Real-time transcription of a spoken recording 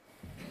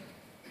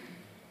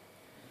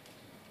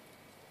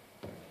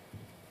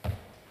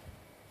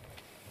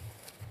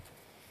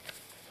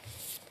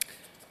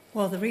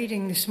Well, the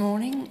reading this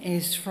morning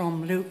is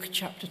from Luke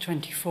chapter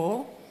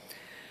 24,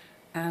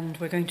 and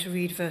we're going to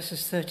read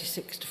verses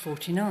 36 to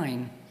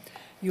 49.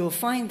 You'll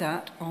find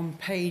that on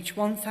page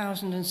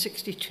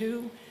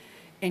 1062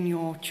 in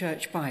your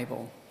church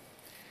Bible.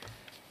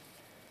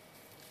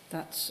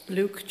 That's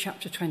Luke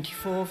chapter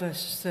 24,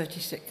 verses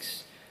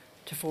 36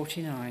 to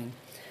 49.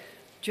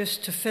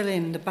 Just to fill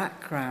in the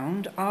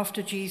background,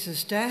 after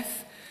Jesus'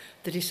 death,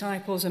 the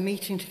disciples are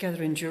meeting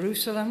together in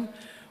Jerusalem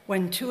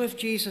when two of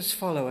Jesus'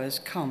 followers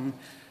come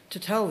to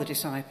tell the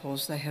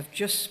disciples they have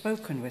just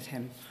spoken with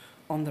him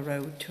on the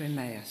road to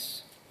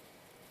Emmaus.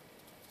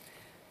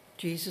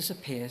 Jesus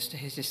appears to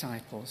his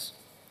disciples.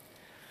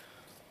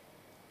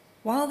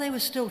 While they were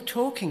still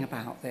talking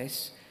about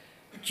this,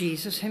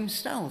 Jesus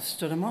himself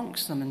stood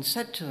amongst them and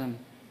said to them,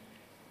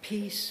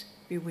 "Peace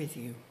be with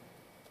you."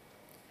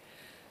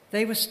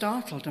 They were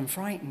startled and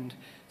frightened,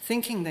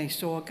 thinking they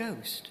saw a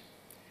ghost.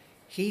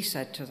 He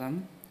said to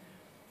them,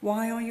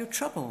 "Why are you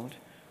troubled?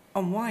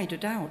 And why do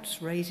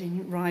doubts rise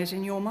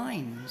in your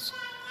minds?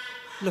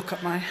 Look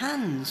at my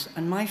hands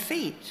and my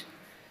feet.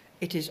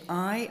 It is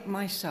I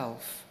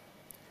myself.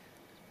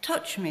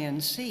 Touch me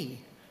and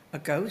see. A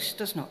ghost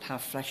does not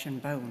have flesh and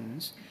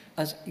bones,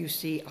 as you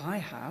see I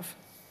have."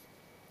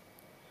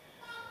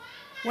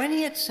 When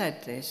he had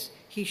said this,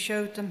 he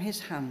showed them his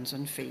hands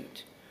and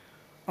feet.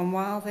 And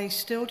while they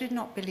still did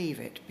not believe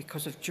it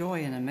because of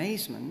joy and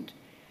amazement,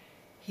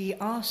 he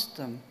asked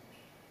them,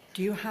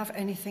 "Do you have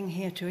anything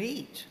here to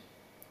eat?"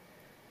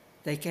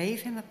 They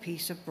gave him a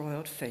piece of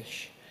broiled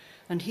fish,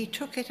 and he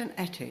took it and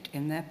ate it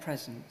in their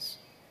presence.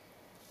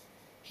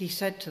 He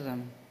said to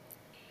them,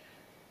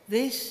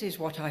 "This is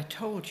what I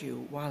told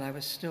you while I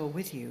was still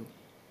with you.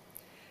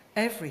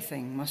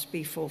 Everything must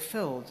be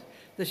fulfilled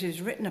that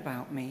is written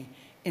about me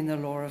in the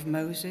law of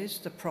Moses,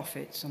 the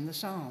prophets, and the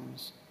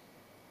Psalms."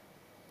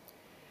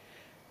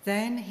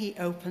 Then he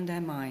opened their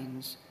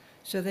minds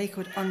so they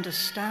could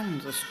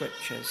understand the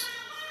scriptures.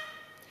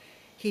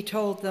 He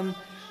told them,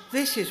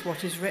 "This is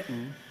what is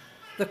written.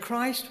 The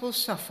Christ will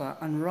suffer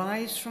and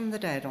rise from the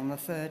dead on the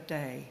third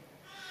day,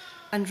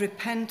 and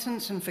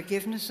repentance and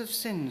forgiveness of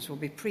sins will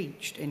be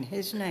preached in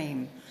his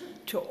name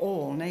to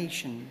all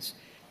nations,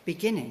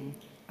 beginning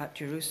at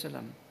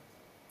Jerusalem.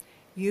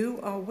 You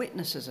are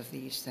witnesses of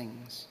these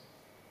things.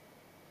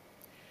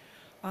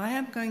 I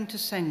am going to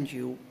send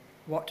you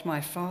what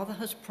my Father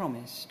has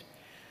promised,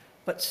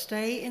 but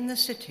stay in the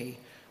city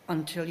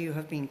until you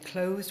have been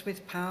clothed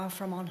with power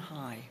from on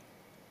high."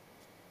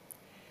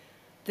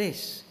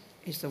 This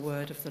is the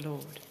word of the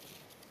Lord.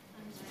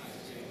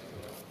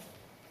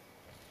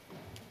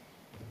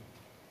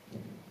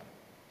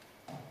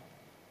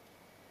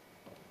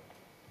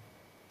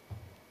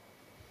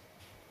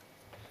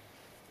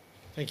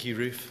 Thank you,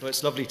 Ruth. Well,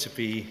 it's lovely to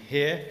be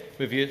here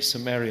with you at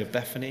St Mary of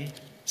Bethany.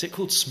 Is it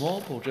called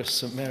SMOB or just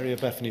St Mary of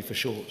Bethany for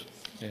short?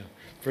 Yeah,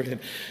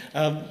 brilliant.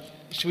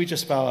 Shall we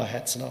just bow our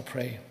heads and I'll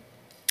pray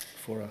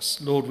for us.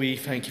 Lord, we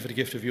thank you for the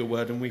gift of your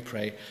word, and we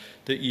pray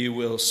that you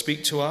will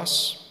speak to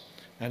us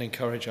and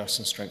encourage us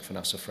and strengthen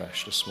us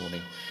afresh this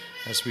morning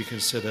as we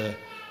consider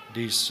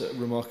these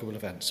remarkable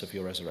events of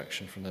your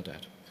resurrection from the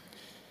dead.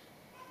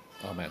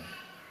 Amen.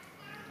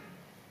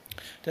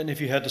 Don't know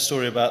if you heard the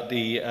story about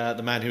the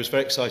man who was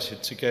very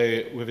excited to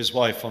go with his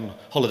wife on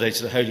holiday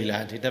to the Holy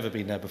Land. He'd never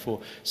been there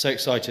before, so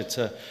excited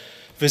to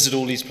visit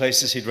all these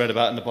places he'd read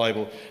about in the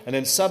Bible. And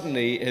then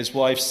suddenly his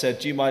wife said,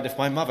 "Do you mind if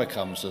my mother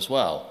comes as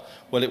well?"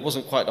 Well, it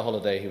wasn't quite the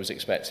holiday he was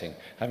expecting,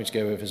 having to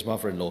go with his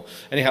mother-in-law.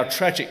 Anyhow,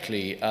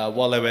 tragically,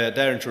 while they were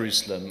there in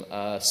Jerusalem,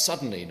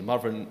 suddenly the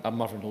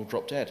mother-in-law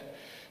dropped dead.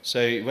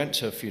 So he went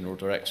to a funeral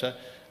director,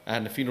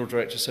 and the funeral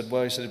director said,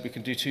 "Well," he said, "we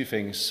can do two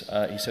things."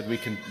 He said, we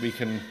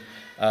can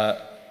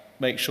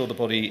make sure the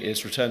body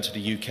is returned to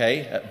the UK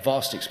at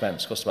vast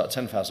expense, cost about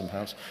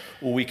 £10,000,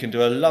 or we can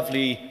do a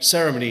lovely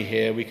ceremony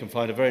here. We can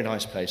find a very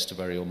nice place to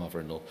bury your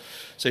mother-in-law.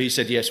 So he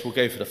said, "Yes, we'll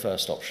go for the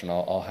first option.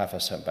 I'll have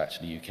her sent back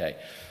to the UK."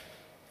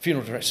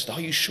 Funeral director said,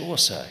 "Are you sure,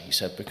 sir?" He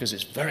said, "Because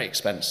it's very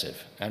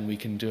expensive and we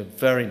can do a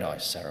very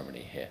nice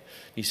ceremony here."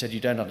 He said, "You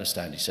don't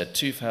understand." He said,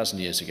 2,000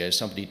 years ago,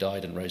 somebody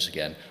died and rose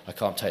again. I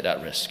can't take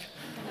that risk.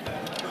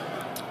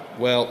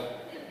 Well,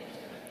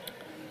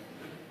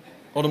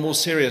 on a more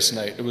serious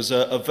note, there was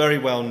a very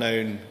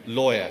well-known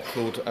lawyer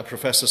called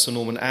Professor Sir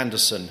Norman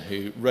Anderson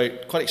who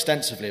wrote quite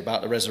extensively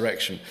about the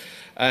resurrection.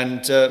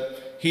 And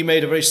he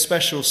made a very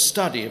special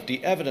study of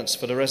the evidence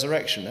for the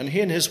resurrection. And he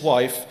and his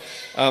wife,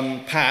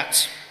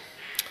 Pat,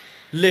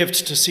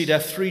 lived to see their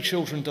 3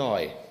 children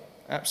die.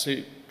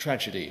 Absolute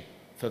tragedy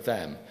for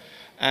them.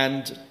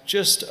 And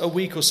just a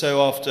week or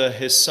so after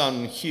his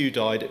son Hugh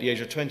died at the age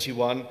of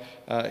 21,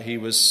 he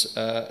was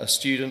a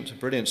student, a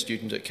brilliant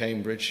student at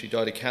Cambridge. He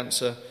died of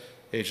cancer,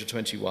 age of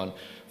 21.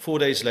 4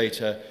 days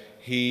later,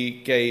 he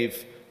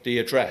gave the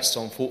address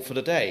on Thought for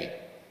the Day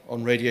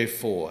on Radio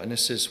 4. And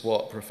this is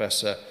what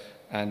Professor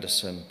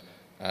Anderson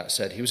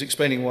said. He was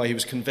explaining why he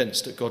was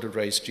convinced that God had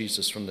raised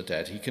Jesus from the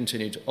dead. He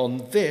continued,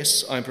 "On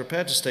this, I'm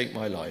prepared to stake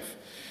my life.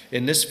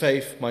 In this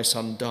faith, my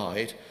son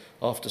died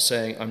after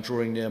saying, 'I'm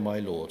drawing near my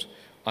Lord.'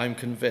 I'm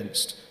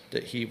convinced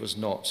that he was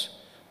not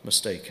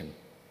mistaken.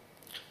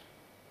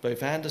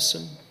 Both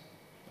Anderson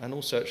and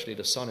also actually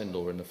the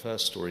son-in-law in the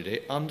first story,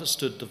 they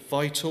understood the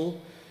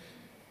vital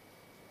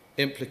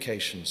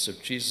implications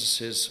of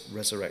Jesus'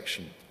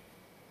 resurrection.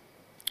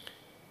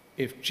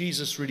 If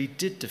Jesus really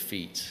did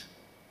defeat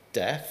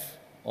death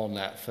on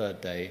that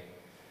third day,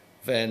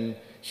 then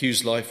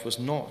Hugh's life was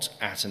not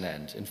at an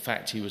end. In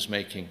fact, he was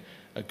making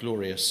a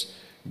glorious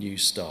new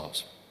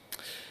start.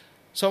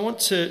 So I want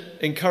to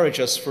encourage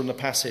us from the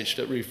passage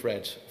that Ruth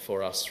read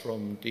for us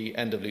from the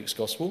end of Luke's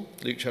Gospel,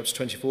 Luke chapter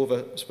 24,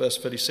 verse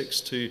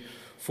 36 to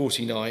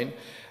 49.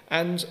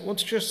 And I want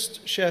to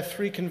just share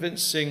three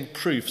convincing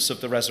proofs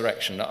of the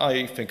resurrection that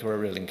I think are a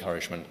real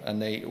encouragement.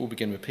 And they all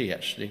begin with P,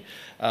 actually.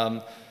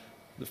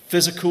 The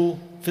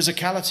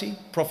physicality,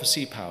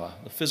 prophecy, power.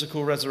 The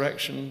physical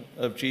resurrection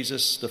of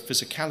Jesus, the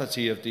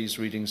physicality of these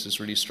readings is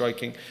really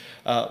striking.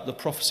 The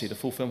prophecy, the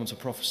fulfillment of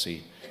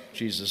prophecy,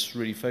 Jesus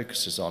really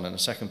focuses on in the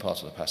second part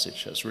of the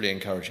passage. That's really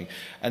encouraging.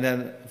 And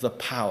then the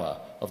power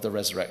of the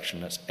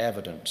resurrection that's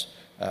evident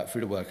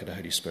through the work of the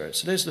Holy Spirit.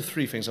 So those are the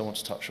three things I want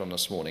to touch on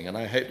this morning, and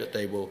I hope that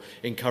they will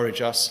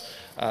encourage us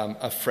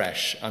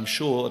afresh. I'm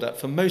sure that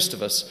for most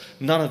of us,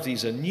 none of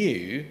these are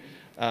new,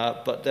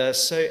 but they're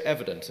so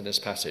evident in this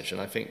passage,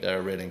 and I think they're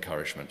a real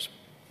encouragement.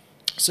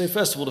 So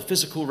first of all, the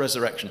physical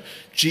resurrection.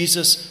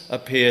 Jesus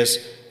appears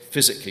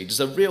physically. There's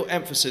a real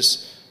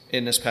emphasis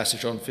in this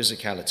passage on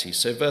physicality.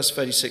 So verse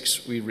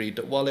 36, we read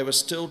that while they were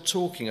still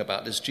talking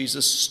about this,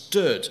 Jesus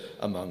stood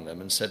among them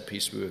and said,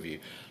 "Peace be with you.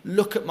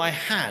 Look at my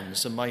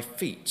hands and my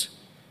feet.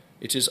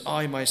 It is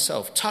I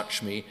myself.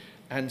 Touch me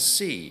and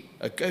see."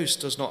 A ghost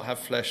does not have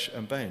flesh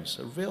and bones.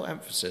 A real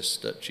emphasis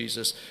that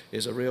Jesus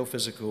is a real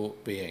physical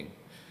being.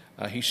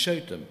 He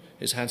showed them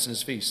his hands and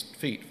his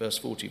feet, verse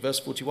 40. Verse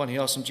 41, he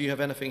asked them, "Do you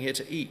have anything here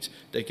to eat?"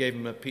 They gave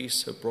him a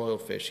piece of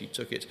broiled fish. He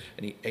took it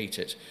and he ate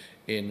it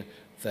in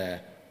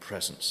their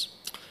presence.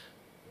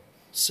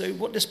 So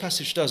what this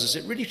passage does is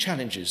it really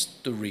challenges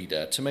the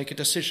reader to make a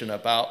decision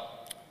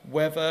about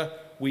whether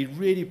we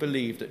really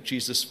believe that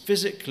Jesus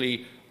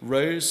physically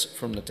rose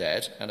from the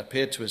dead and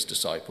appeared to his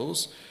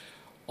disciples,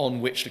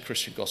 on which the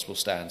Christian gospel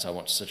stands, I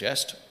want to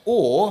suggest,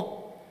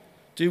 or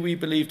do we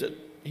believe that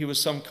he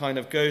was some kind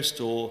of ghost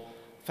or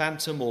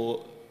phantom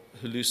or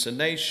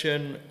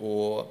hallucination,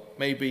 or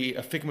maybe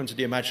a figment of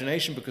the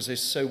imagination because they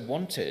so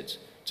wanted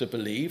to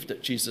believe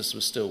that Jesus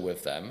was still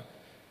with them,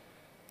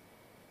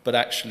 but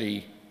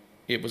actually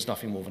it was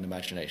nothing more than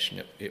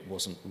imagination. It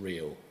wasn't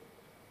real.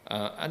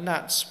 And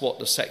that's what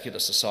the secular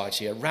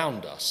society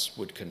around us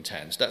would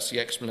contend. That's the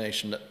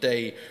explanation that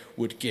they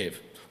would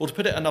give. Or to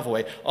put it another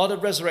way, are the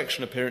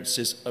resurrection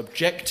appearances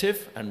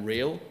objective and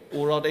real,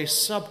 or are they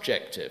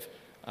subjective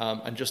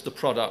and just the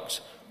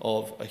product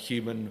of a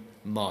human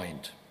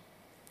mind?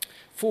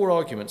 Four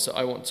arguments that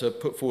I want to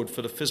put forward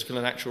for the physical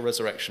and actual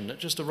resurrection that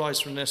just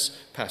arise from this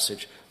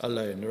passage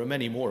alone. There are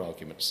many more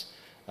arguments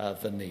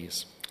than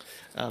these.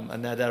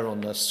 And they're there on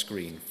the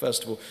screen.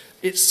 First of all,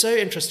 it's so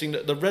interesting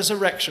that the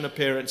resurrection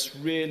appearance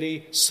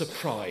really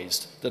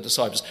surprised the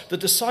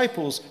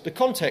disciples. The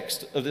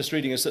context of this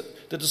reading is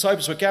that the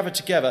disciples were gathered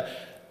together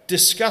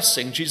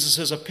discussing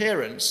Jesus'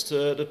 appearance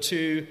to the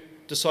two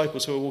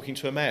disciples who were walking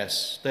to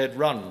Emmaus. They had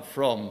run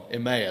from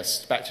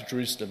Emmaus back to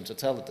Jerusalem to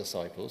tell the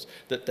disciples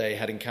that they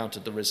had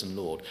encountered the risen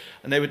Lord.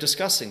 And they were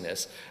discussing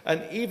this.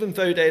 And even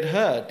though they'd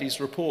heard these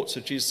reports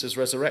of Jesus'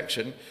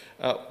 resurrection,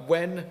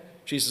 when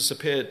Jesus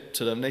appeared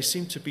to them, they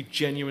seemed to be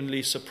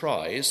genuinely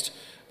surprised.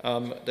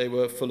 They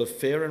were full of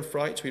fear and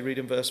fright. We read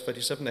in verse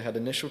 37, they had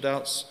initial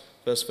doubts.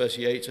 Verse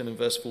 38, and in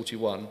verse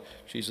 41,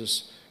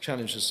 Jesus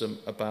challenges them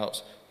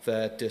about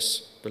their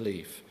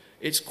disbelief.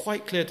 It's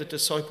quite clear the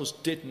disciples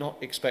did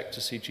not expect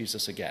to see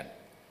Jesus again.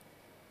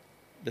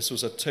 This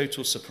was a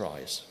total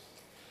surprise.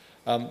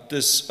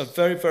 There's a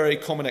very, very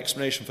common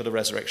explanation for the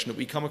resurrection that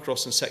we come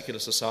across in secular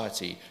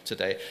society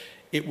today.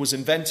 It was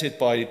invented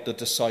by the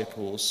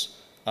disciples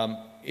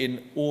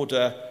in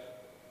order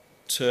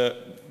to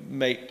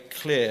make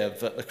clear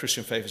that the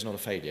Christian faith is not a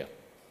failure.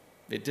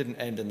 It didn't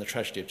end in the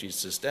tragedy of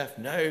Jesus' death.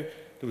 No,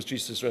 there was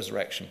Jesus'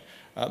 resurrection.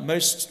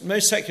 Most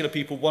secular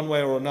people, one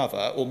way or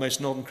another, or most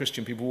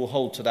non-Christian people, will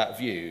hold to that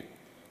view.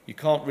 You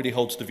can't really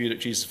hold to the view that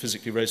Jesus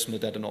physically rose from the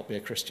dead and not be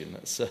a Christian.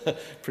 That's a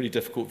pretty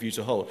difficult view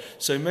to hold.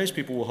 So most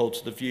people will hold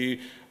to the view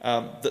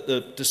that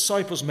the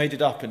disciples made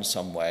it up in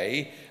some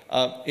way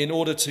in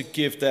order to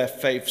give their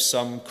faith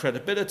some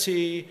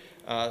credibility,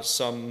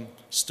 some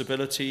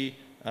stability,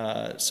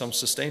 some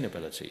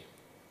sustainability.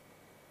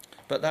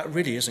 But that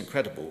really isn't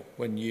credible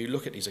when you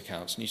look at these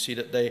accounts and you see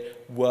that they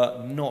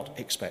were not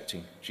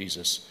expecting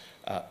Jesus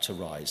to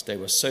rise. They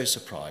were so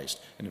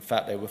surprised, and in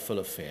fact they were full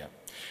of fear.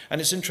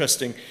 And it's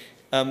interesting,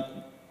 there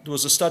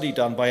was a study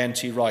done by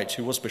N.T. Wright,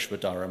 who was Bishop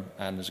of Durham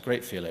and is a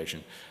great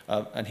theologian,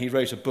 and he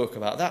wrote a book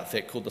about that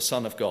thick called The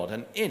Son of God,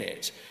 and in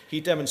it he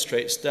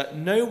demonstrates that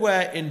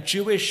nowhere in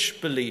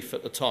Jewish belief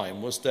at the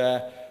time was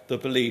there the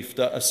belief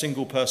that a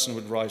single person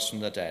would rise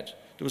from the dead.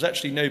 There was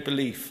actually no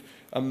belief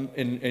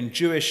in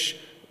Jewish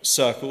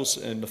circles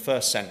in the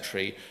first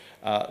century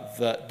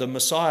that the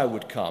Messiah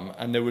would come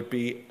and there would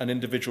be an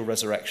individual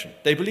resurrection.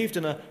 They believed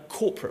in a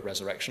corporate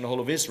resurrection, the whole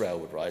of Israel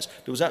would rise.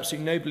 There was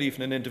absolutely no belief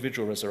in an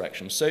individual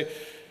resurrection. So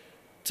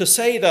to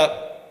say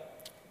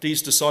that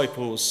these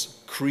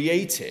disciples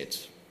created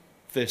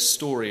this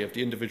story of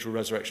the individual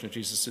resurrection of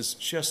Jesus is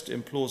just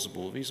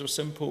implausible. These are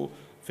simple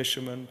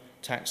fishermen,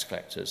 tax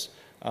collectors,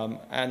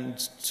 and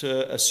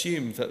to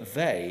assume that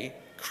they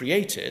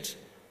created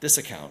this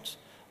account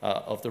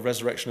of the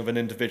resurrection of an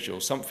individual,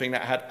 something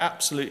that had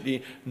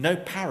absolutely no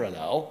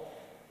parallel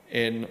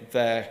in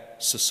their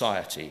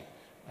society,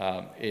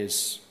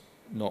 is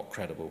not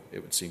credible,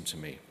 it would seem to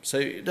me.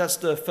 So that's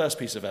the first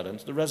piece of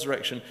evidence. The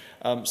resurrection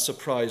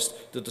surprised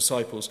the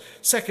disciples.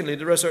 Secondly,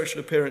 the resurrection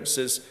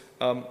appearances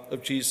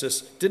of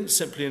Jesus didn't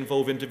simply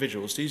involve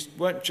individuals. These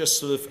weren't just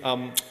sort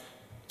of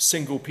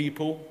single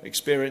people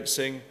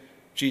experiencing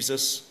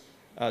Jesus.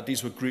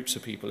 These were groups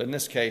of people. In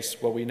this case,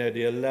 well, we know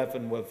the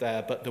 11 were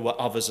there, but there were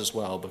others as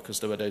well, because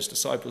there were those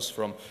disciples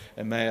from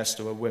Emmaus,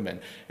 there were women.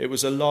 It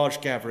was a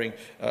large gathering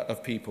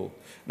of people.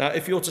 Now,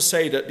 if you're to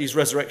say that these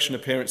resurrection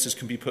appearances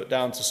can be put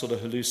down to sort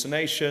of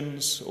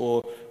hallucinations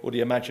or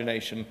the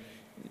imagination,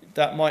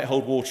 that might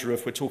hold water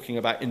if we're talking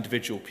about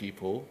individual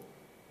people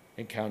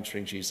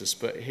encountering Jesus.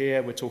 But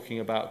here we're talking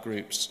about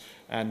groups.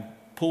 And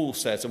Paul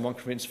says in 1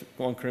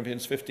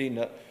 Corinthians 15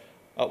 that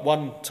at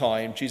one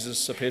time,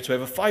 Jesus appeared to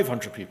over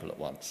 500 people at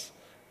once,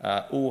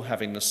 all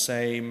having the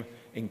same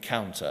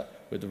encounter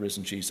with the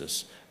risen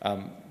Jesus.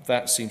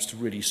 That seems to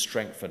really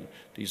strengthen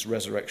these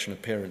resurrection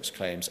appearance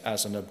claims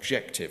as an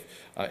objective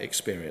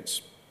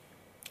experience.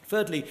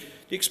 Thirdly,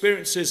 the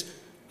experiences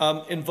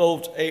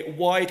involved a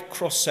wide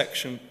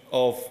cross-section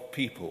of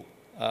people.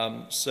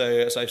 So,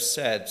 as I've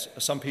said,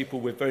 some people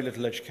with very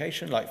little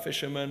education, like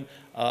fishermen,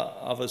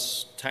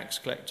 others tax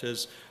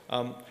collectors,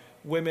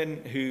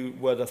 women who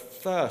were the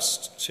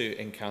first to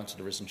encounter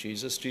the risen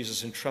Jesus.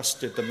 Jesus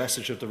entrusted the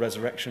message of the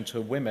resurrection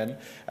to women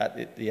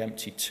at the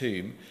empty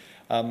tomb,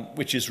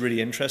 which is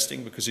really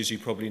interesting because, as you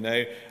probably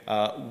know,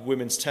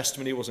 women's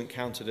testimony wasn't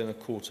counted in a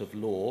court of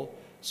law,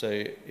 so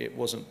it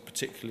wasn't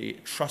particularly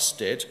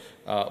trusted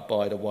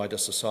by the wider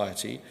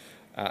society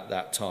at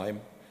that time.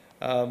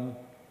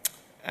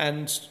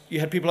 And you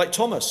had people like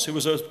Thomas, who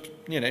was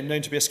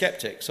known to be a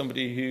skeptic,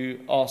 somebody who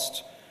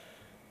asked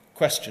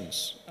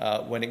questions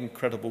when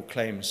incredible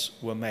claims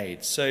were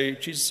made. So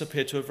Jesus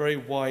appeared to a very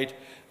wide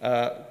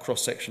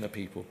cross-section of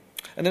people.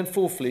 And then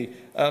fourthly,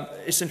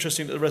 it's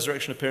interesting that the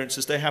resurrection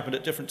appearances, they happened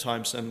at different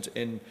times and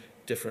in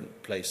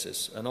different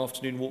places. An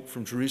afternoon walk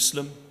from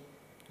Jerusalem,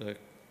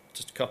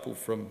 just a couple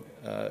from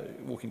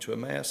walking to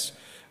Emmaus,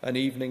 an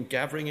evening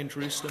gathering in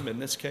Jerusalem in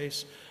this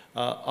case,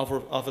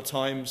 other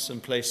times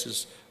and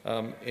places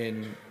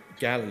in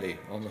Galilee,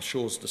 on the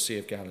shores of the Sea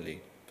of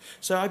Galilee.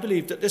 So I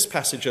believe that this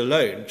passage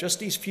alone, just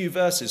these few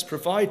verses,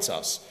 provides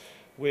us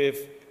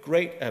with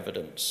great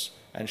evidence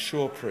and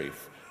sure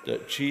proof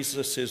that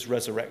Jesus'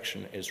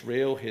 resurrection is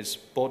real. His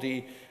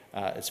body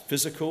is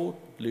physical.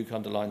 Luke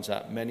underlines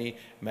that many,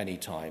 many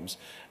times.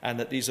 And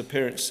that these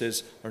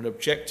appearances are an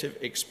objective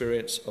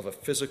experience of a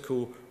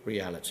physical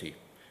reality.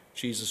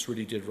 Jesus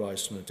really did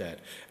rise from the dead.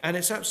 And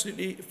it's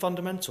absolutely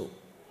fundamental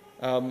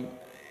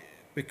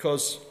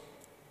because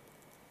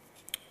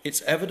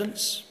it's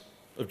evidence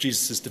of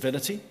Jesus'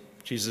 divinity.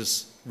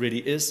 Jesus really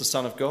is the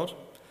Son of God.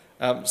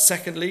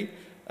 Secondly,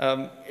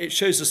 it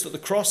shows us that the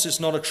cross is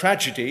not a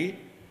tragedy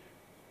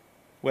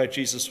where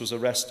Jesus was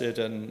arrested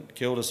and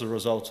killed as a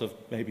result of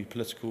maybe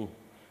political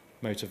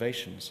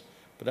motivations,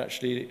 but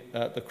actually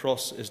the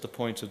cross is the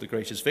point of the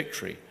greatest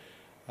victory,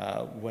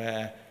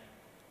 where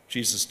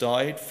Jesus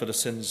died for the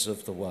sins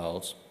of the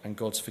world and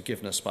God's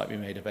forgiveness might be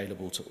made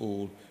available to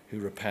all who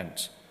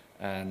repent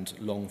and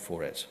long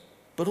for it.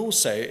 But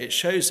also it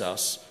shows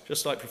us,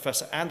 just like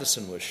Professor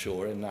Anderson was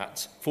sure in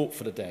that Thought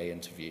for the Day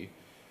interview,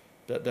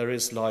 that there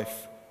is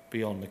life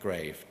beyond the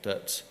grave,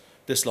 that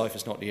this life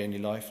is not the only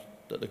life,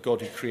 that the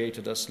God who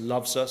created us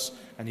loves us,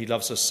 and he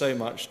loves us so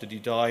much that he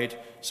died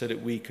so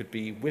that we could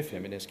be with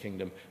him in his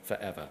kingdom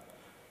forever.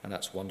 And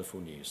that's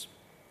wonderful news.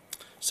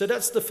 So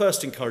that's the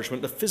first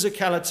encouragement, the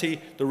physicality,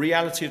 the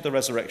reality of the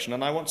resurrection.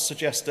 And I want to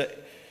suggest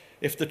that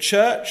if the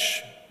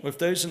church, if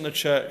those in the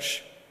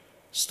church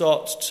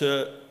start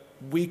to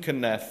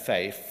weaken their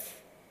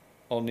faith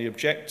on the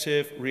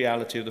objective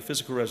reality of the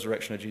physical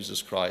resurrection of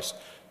Jesus Christ,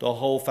 the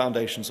whole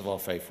foundations of our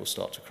faith will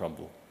start to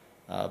crumble,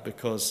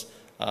 because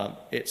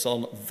it's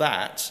on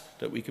that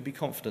we can be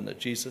confident that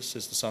Jesus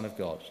is the Son of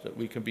God, that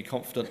we can be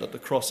confident that the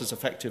cross is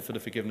effective for the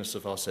forgiveness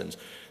of our sins,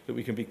 that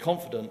we can be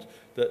confident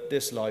that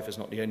this life is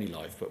not the only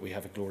life, but we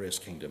have a glorious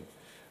kingdom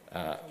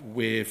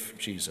with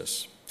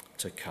Jesus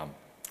to come.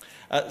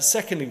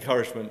 Second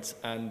encouragement,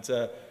 and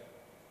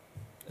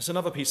it's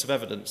another piece of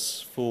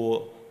evidence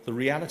for the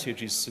reality of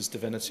Jesus'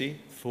 divinity,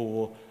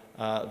 for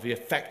the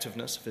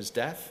effectiveness of his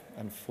death,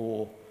 and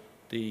for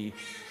the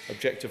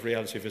objective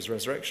reality of his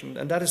resurrection,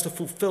 and that is the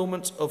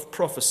fulfillment of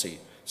prophecy.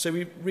 So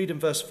we read in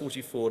verse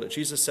 44 that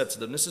Jesus said to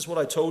them, "This is what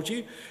I told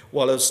you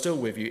while I was still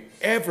with you.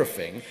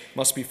 Everything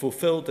must be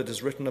fulfilled that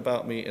is written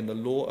about me in the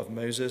law of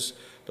Moses,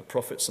 the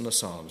prophets, and the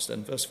Psalms."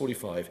 Then verse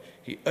 45,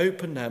 he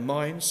opened their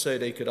minds so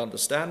they could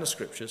understand the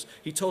scriptures.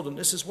 He told them,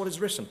 "This is what is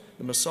written.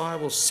 The Messiah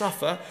will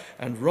suffer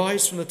and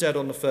rise from the dead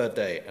on the third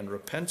day, and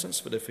repentance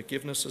for the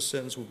forgiveness of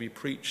sins will be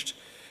preached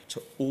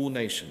to all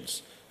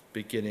nations,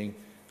 beginning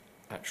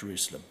at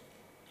Jerusalem."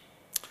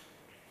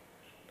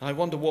 I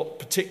wonder what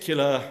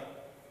particular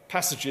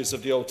passages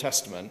of the Old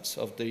Testament,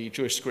 of the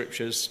Jewish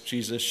scriptures,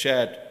 Jesus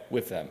shared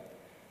with them.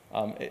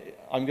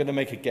 I'm going to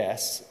make a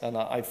guess, and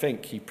I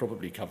think he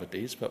probably covered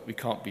these, but we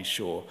can't be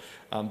sure.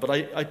 But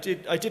I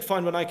did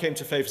find when I came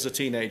to faith as a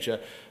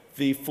teenager,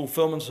 the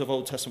fulfillment of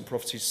Old Testament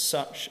prophecy is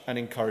such an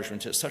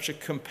encouragement. It's such a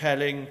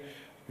compelling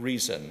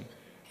reason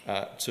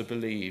to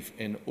believe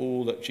in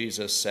all that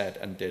Jesus said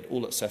and did,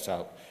 all that's set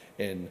out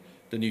in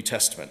the New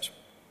Testament.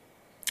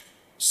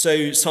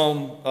 So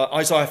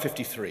Isaiah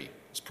 53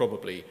 is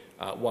probably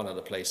one of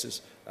the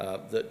places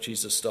that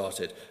Jesus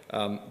started.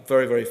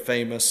 Very, very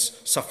famous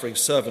suffering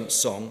servant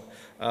song.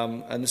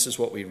 And this is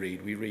what we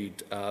read. We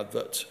read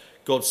that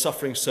God's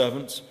suffering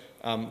servant,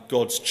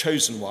 God's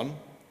chosen one,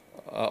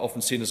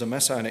 often seen as a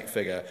messianic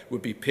figure,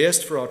 would be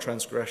pierced for our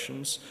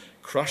transgressions,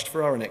 crushed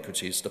for our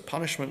iniquities. The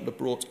punishment that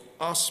brought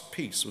us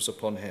peace was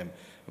upon him,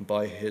 and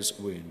by his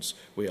wounds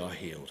we are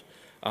healed.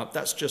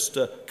 That's just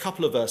a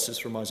couple of verses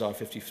from Isaiah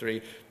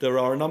 53. There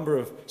are a number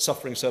of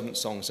suffering servant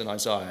songs in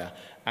Isaiah,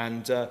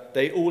 and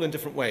they all in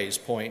different ways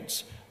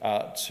point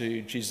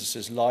to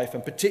Jesus' life,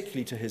 and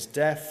particularly to his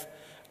death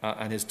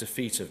and his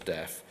defeat of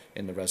death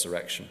in the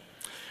resurrection.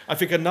 I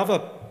think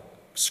another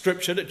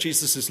scripture that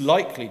Jesus is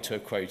likely to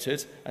have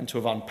quoted and to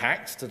have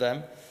unpacked to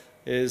them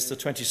is the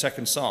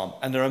 22nd Psalm.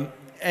 And there are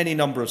any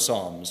number of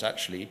psalms,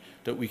 actually,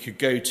 that we could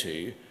go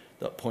to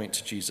that point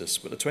to Jesus.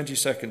 But the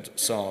 22nd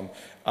Psalm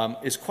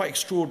is quite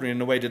extraordinary in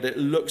the way that it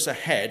looks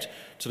ahead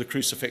to the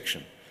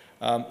crucifixion.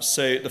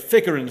 So the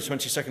figure in the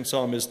 22nd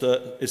Psalm is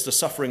the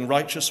suffering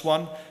righteous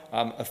one,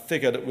 a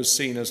figure that was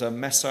seen as a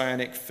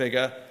messianic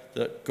figure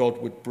that God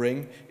would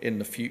bring in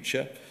the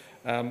future.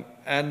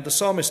 And the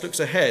psalmist looks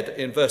ahead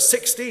in verse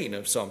 16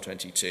 of Psalm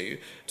 22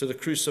 to the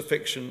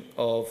crucifixion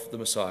of the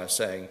Messiah,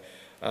 saying,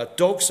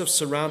 "Dogs have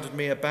surrounded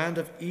me, a band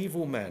of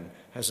evil men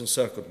has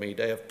encircled me.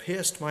 They have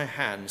pierced my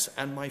hands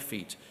and my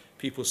feet.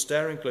 People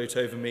stare and gloat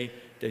over me.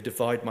 They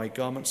divide my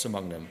garments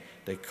among them.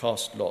 They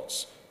cast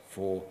lots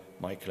for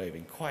my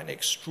clothing." Quite an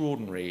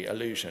extraordinary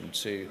allusion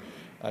to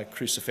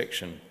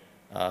crucifixion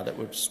that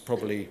was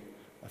probably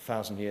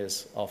 1,000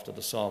 years after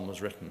the psalm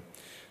was written.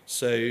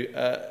 So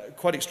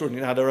quite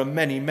extraordinary. Now, there are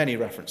many, many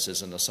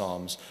references in the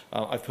Psalms.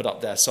 I've put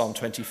up there Psalm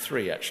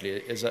 23, actually,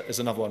 is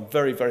another one.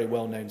 Very, very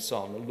well-known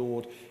psalm. The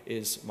Lord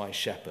is my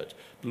shepherd.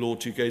 The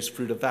Lord who goes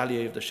through the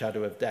valley of the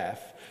shadow of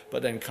death,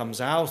 but then comes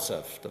out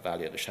of the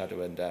valley of the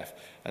shadow of death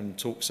and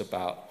talks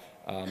about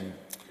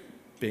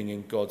being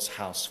in God's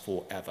house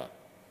forever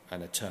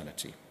and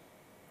eternity.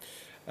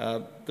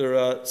 There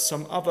are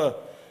some other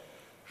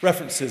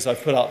references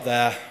I've put up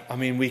there. I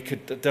mean,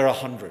 there are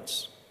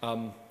hundreds.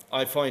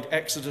 I find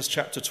Exodus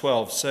chapter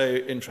 12 so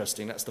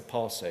interesting. That's the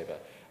Passover,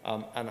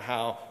 and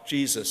how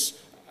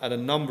Jesus, at a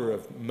number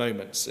of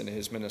moments in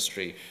his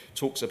ministry,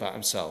 talks about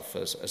himself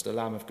as the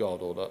Lamb of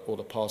God, or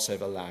the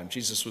Passover lamb.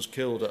 Jesus was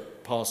killed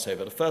at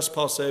Passover. The first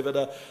Passover,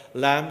 the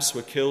lambs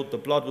were killed. The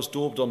blood was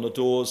daubed on the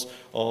doors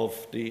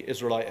of the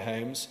Israelite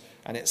homes,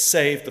 and it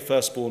saved the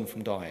firstborn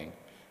from dying.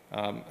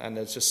 And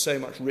there's just so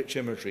much rich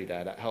imagery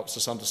there that helps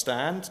us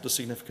understand the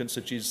significance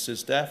of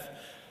Jesus' death.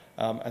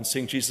 And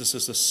seeing Jesus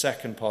as the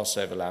second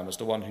Passover lamb, as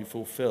the one who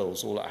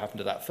fulfills all that happened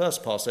at that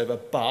first Passover,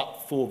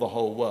 but for the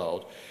whole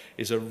world,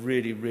 is a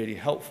really, really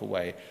helpful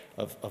way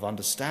of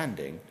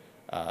understanding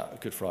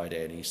Good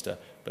Friday and Easter.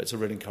 But it's a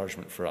real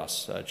encouragement for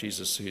us.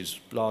 Jesus, whose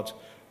blood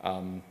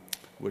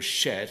was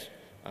shed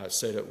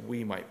so that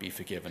we might be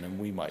forgiven and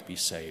we might be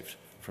saved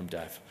from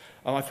death.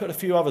 I put a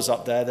few others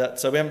up there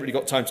that we haven't really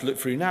got time to look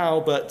through now,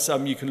 but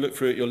you can look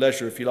through at your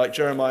leisure if you like.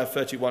 Jeremiah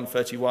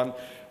 31:31,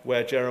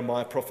 where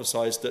Jeremiah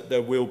prophesies that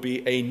there will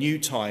be a new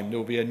time, there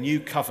will be a new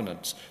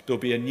covenant, there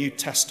will be a new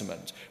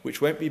testament, which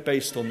won't be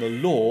based on the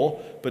law,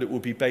 but it will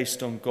be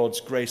based on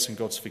God's grace and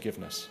God's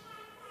forgiveness.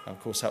 And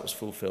of course, that was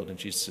fulfilled in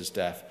Jesus'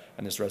 death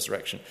and his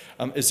resurrection.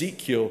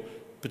 Ezekiel,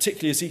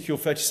 particularly Ezekiel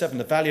 37,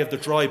 the valley of the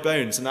dry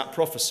bones, and that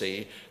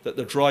prophecy that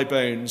the dry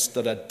bones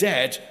that are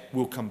dead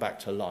will come back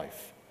to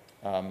life.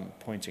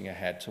 Pointing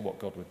ahead to what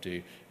God would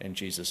do in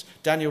Jesus.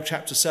 Daniel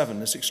chapter 7,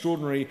 this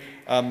extraordinary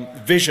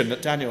vision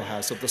that Daniel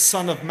has of the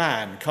Son of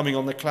Man coming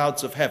on the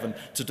clouds of heaven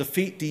to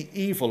defeat the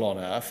evil on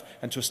earth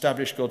and to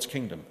establish God's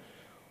kingdom.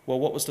 Well,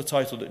 what was the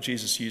title that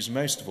Jesus used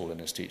most of all in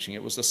his teaching?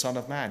 It was the Son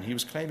of Man. He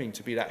was claiming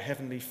to be that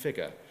heavenly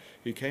figure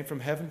who came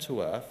from heaven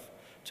to earth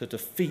to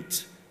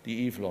defeat the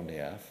evil on the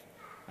earth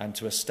and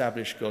to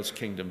establish God's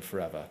kingdom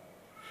forever.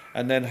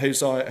 And then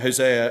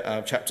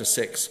Hosea chapter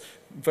 6,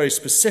 very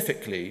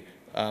specifically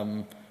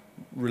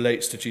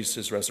relates to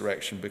Jesus'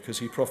 resurrection, because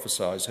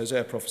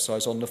Hosea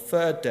prophesies, on the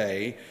third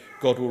day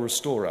God will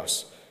restore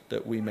us,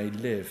 that we may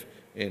live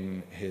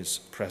in his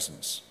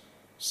presence.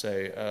 So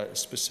a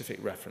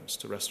specific reference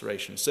to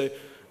restoration. So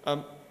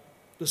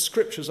the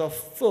scriptures are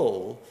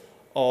full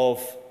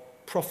of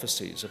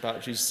prophecies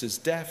about Jesus'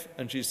 death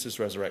and Jesus'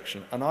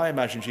 resurrection. And I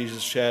imagine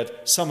Jesus shared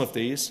some of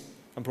these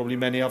and probably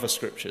many other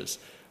scriptures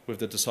with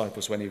the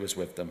disciples when he was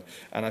with them.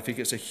 And I think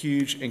it's a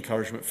huge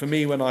encouragement. For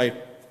me, when I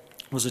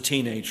was a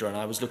teenager and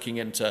I was looking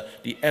into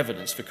the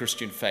evidence for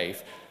Christian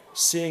faith,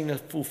 seeing the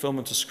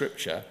fulfillment of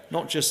scripture,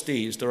 not just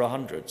these, there are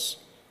hundreds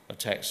of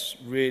texts,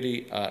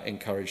 really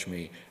encouraged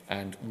me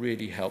and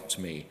really helped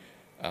me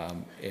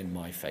in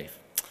my faith.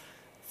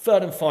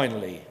 Third and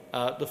finally,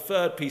 the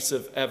third piece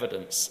of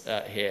evidence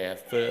here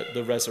for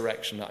the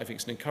resurrection that I think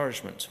is an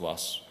encouragement to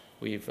us.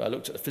 We've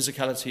looked at the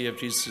physicality of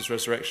Jesus'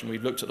 resurrection.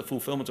 We've looked at the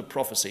fulfillment of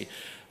prophecy.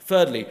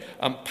 Thirdly,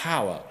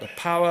 power, the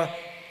power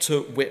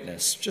to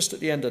witness. Just at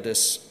the end of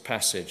this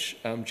passage,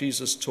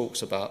 Jesus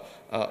talks about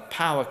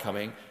power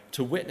coming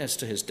to witness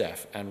to his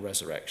death and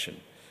resurrection.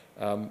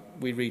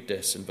 We read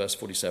this in verse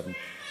 47.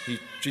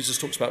 Jesus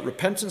talks about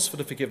repentance for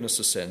the forgiveness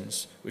of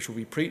sins, which will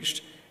be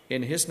preached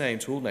in his name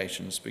to all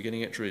nations,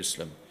 beginning at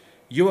Jerusalem.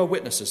 You are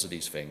witnesses of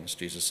these things,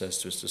 Jesus says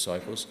to his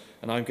disciples,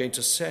 and I'm going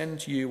to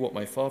send you what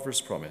my Father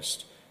has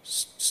promised.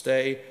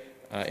 Stay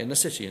in the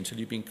city until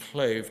you've been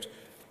clothed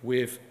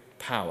with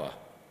power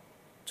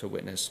to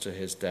witness to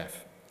his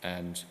death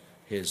and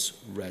his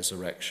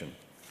resurrection.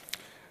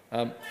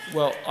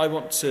 Well, I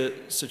want to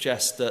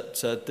suggest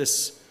that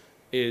this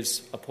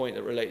is a point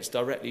that relates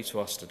directly to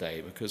us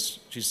today, because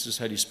Jesus'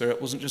 Holy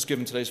Spirit wasn't just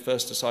given to those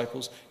first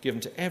disciples, given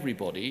to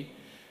everybody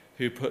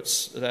who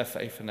puts their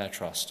faith and their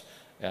trust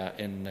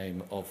in the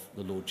name of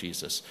the Lord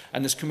Jesus.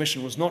 And this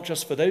commission was not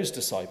just for those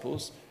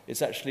disciples,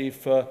 it's actually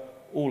for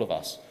all of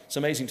us. It's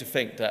amazing to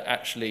think that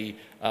actually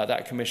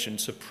that commission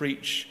to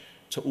preach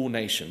to all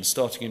nations,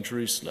 starting in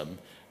Jerusalem,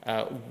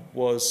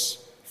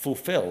 was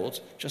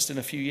fulfilled just in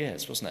a few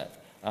years, wasn't it?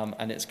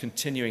 And it's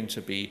continuing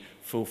to be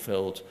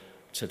fulfilled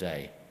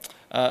today.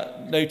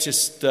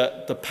 Notice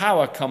that the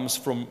power comes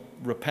from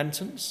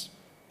repentance.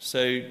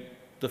 So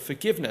the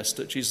forgiveness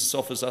that Jesus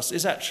offers us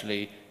is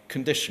actually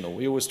conditional.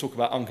 We always talk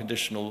about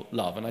unconditional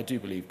love, and I do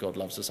believe God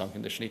loves us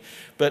unconditionally.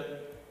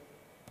 But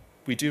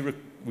we do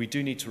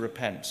need to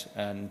repent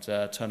and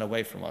turn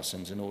away from our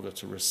sins in order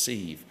to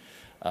receive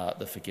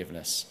the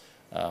forgiveness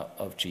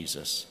of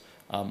Jesus.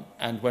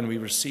 And when we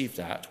receive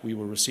that, we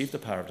will receive the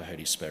power of the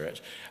Holy Spirit,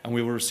 and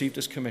we will receive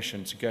this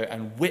commission to go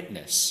and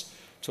witness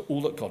to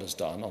all that God has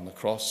done on the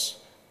cross,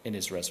 in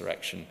his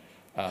resurrection,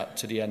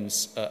 to the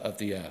ends of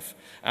the earth.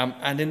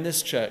 And in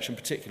this church in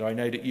particular, I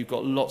know that you've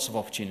got lots of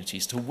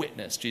opportunities to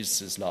witness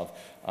Jesus' love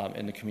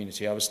in the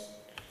community. I was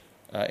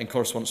in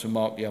correspondence with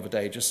Mark the other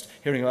day, just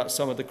hearing about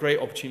some of the great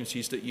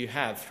opportunities that you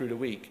have through the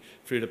week,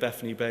 through the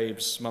Bethany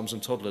Babes, Mums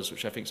and Toddlers,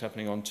 which I think is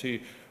happening on 2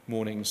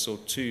 mornings or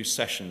 2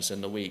 sessions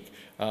in the week,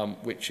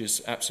 which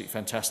is absolutely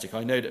fantastic.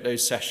 I know that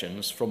those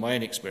sessions, from my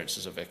own experience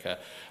as a vicar,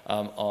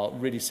 are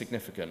really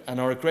significant and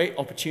are a great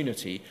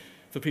opportunity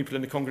for people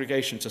in the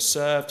congregation to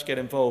serve, to get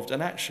involved,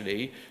 and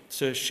actually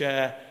to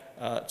share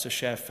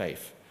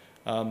faith.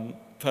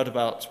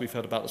 We've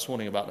heard about this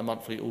morning about the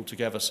monthly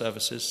all-together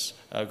services.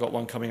 Got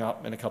one coming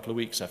up in a couple of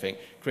weeks, I think.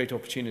 Great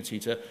opportunity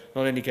to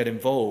not only get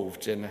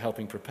involved in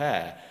helping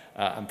prepare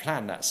and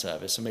plan that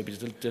service and maybe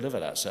to deliver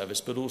that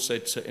service, but also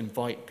to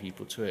invite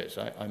people to it.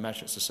 I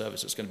imagine it's a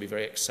service that's going to be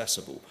very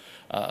accessible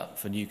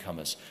for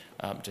newcomers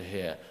to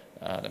hear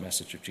the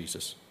message of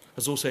Jesus. I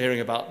was also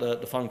hearing about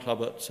the fun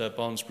club at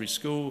Barnsbury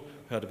School.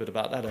 Heard a bit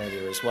about that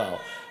earlier as well,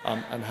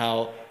 and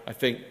how I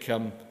think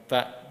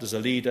that there's a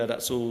leader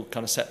that's all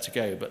kind of set to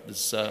go, but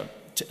there's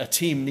a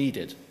team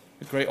needed.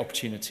 A great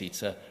opportunity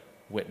to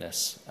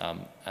witness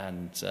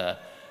and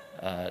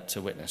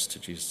to witness to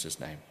Jesus'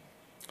 name.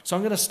 So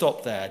I'm going to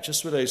stop there,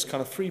 just with those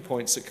kind of 3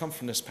 points that come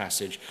from this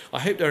passage. I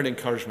hope they're an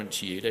encouragement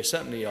to you. They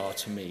certainly are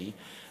to me,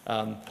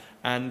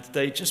 and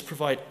they just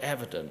provide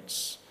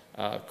evidence.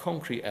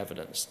 Concrete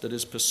evidence that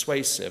is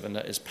persuasive and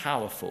that is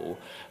powerful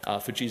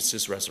for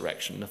Jesus'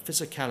 resurrection, the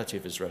physicality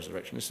of his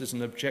resurrection. This is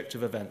an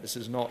objective event. This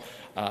is not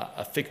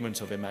a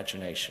figment of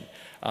imagination.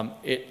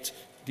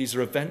 These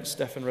are events,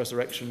 death and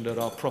resurrection, that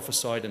are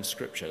prophesied in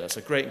Scripture. That's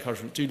a great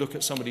encouragement. Do look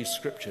at some of these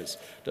Scriptures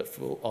that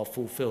are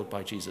fulfilled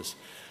by Jesus.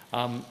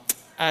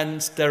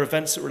 And they're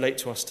events that relate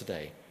to us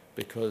today,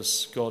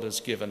 because God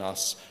has given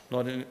us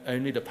not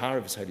only the power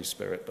of his Holy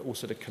Spirit, but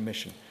also the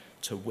commission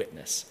to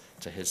witness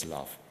to his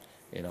love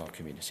in our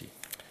community.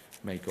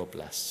 May God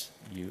bless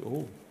you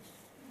all.